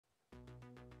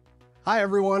Hi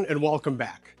everyone and welcome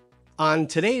back. On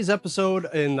today's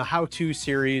episode in the how-to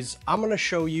series, I'm going to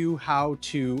show you how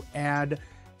to add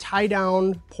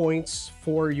tie-down points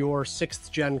for your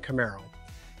 6th gen Camaro.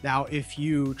 Now, if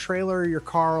you trailer your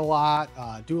car a lot,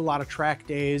 do a lot of track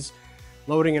days,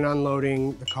 loading and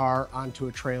unloading the car onto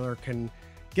a trailer can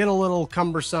get a little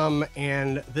cumbersome,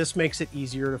 and this makes it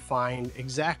easier to find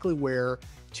exactly where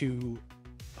to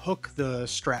hook the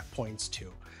strap points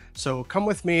to. So come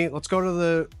with me, let's go to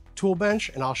the tool bench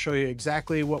and I'll show you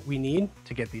exactly what we need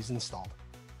to get these installed.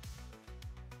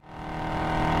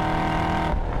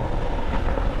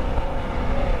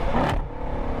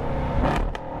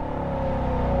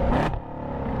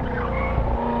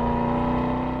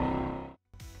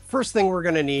 First thing we're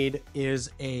going to need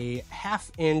is a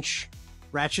 1/2 inch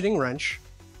ratcheting wrench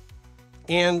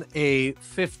and a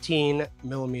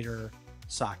 15mm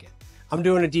socket. I'm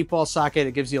doing a deep wall socket.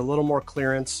 It gives you a little more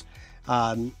clearance.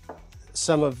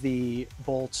 Some of the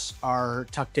bolts are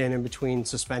tucked in between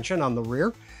suspension on the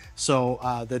rear,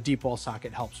 so the deep wall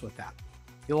socket helps with that.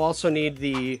 You'll also need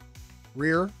the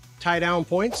rear tie down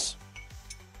points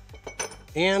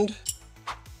and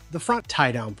the front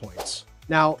tie down points.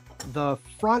 Now, the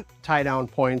front tie down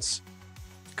points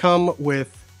come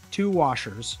with 2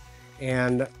 washers,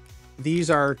 and these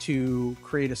are to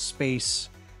create a space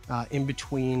in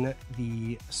between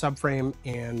the subframe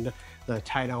and the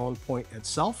tie down point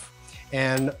itself.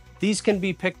 And these can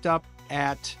be picked up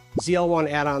at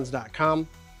zl1addons.com.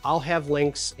 I'll have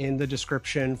links in the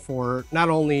description for not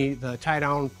only the tie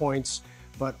down points,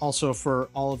 but also for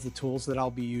all of the tools that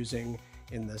I'll be using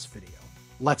in this video.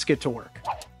 Let's get to work.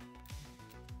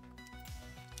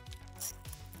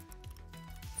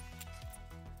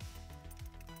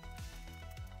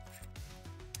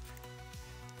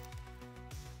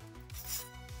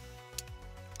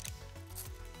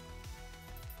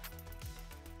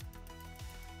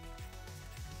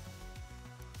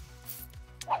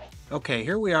 Okay,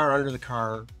 here we are under the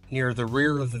car near the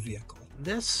rear of the vehicle.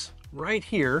 This right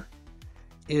here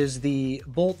is the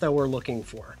bolt that we're looking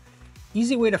for.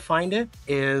 Easy way to find it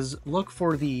is look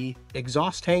for the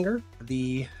exhaust hanger.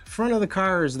 The front of the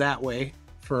car is that way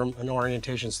from an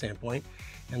orientation standpoint,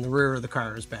 and the rear of the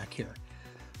car is back here.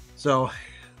 So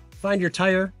find your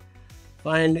tire,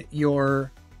 find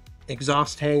your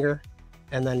exhaust hanger,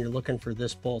 and then you're looking for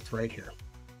this bolt right here.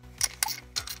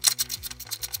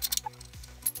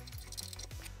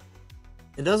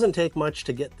 It doesn't take much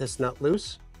to get this nut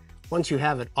loose. Once you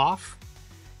have it off,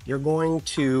 you're going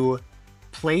to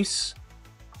place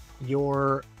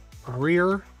your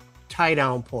rear tie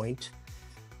down point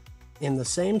in the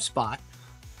same spot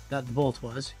that the bolt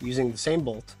was, using the same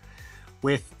bolt,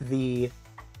 with the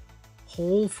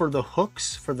hole for the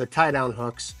hooks, for the tie down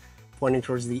hooks, pointing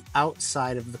towards the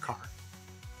outside of the car.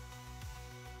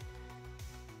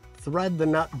 Thread the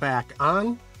nut back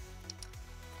on,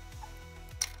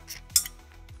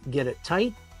 get it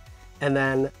tight, and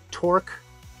then torque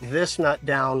this nut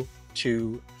down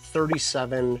to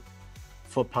 37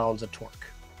 foot-pounds of torque.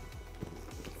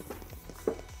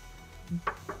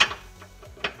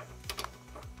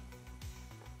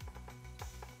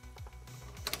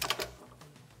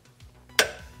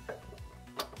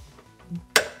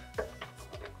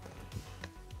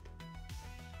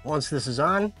 Once this is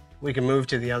on, we can move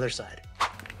to the other side.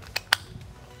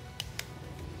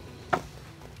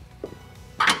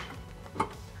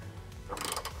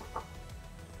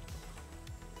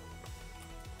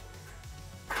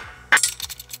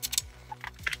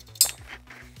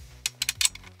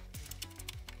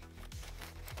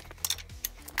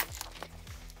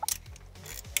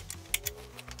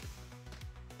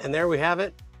 And there we have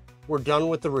it. We're done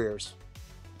with the rears.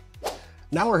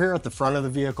 Now we're here at the front of the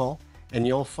vehicle, and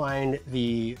you'll find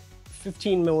the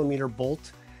 15mm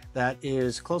bolt that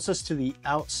is closest to the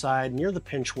outside near the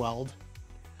pinch weld.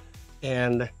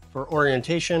 And for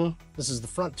orientation, this is the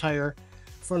front tire,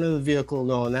 front of the vehicle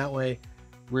going that way,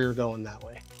 rear going that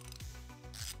way.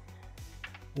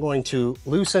 I'm going to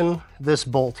loosen this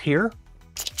bolt here.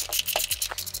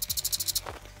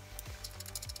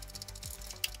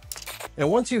 And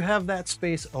once you have that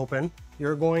space open,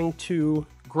 you're going to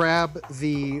grab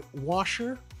the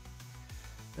washer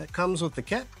that comes with the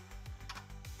kit,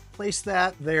 place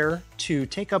that there to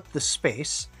take up the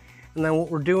space. And then what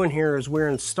we're doing here is we're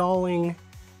installing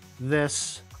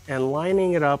this and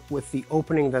lining it up with the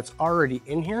opening that's already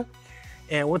in here.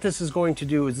 And what this is going to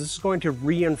do is this is going to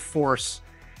reinforce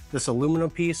this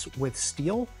aluminum piece with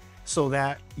steel so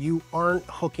that you aren't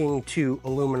hooking to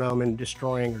aluminum and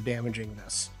destroying or damaging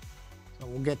this. So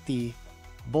we'll get the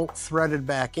bolt threaded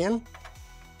back in.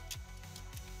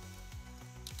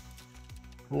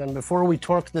 And then before we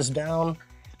torque this down,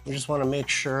 You just want to make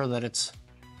sure that it's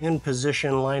in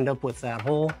position lined up with that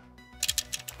hole.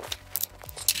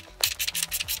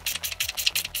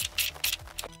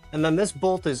 And then this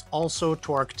bolt is also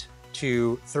torqued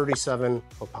to 37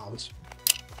 foot-pounds.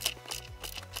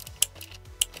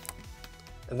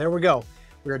 And there we go.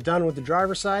 We are done with the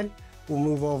driver's side. We'll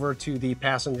move over to the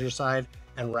passenger side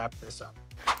and wrap this up.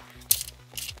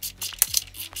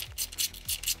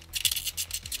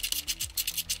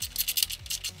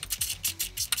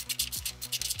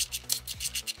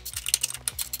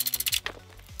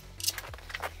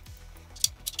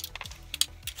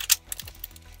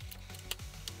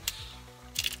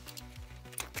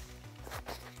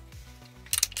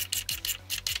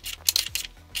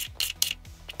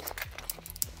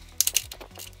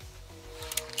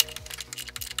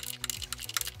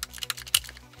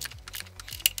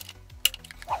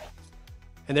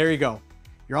 And there you go.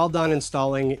 You're all done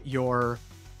installing your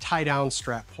tie-down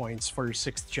strap points for your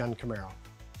 6th gen Camaro.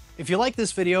 If you like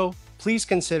this video, please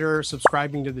consider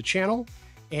subscribing to the channel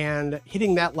and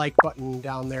hitting that like button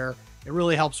down there. It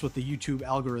really helps with the YouTube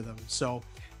algorithm. So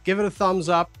give it a thumbs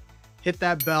up, hit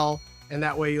that bell, and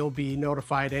that way you'll be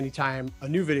notified anytime a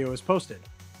new video is posted.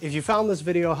 If you found this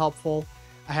video helpful,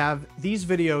 I have these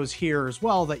videos here as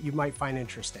well that you might find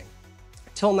interesting.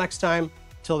 Till next time,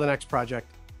 till the next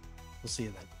project, we'll see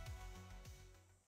you then.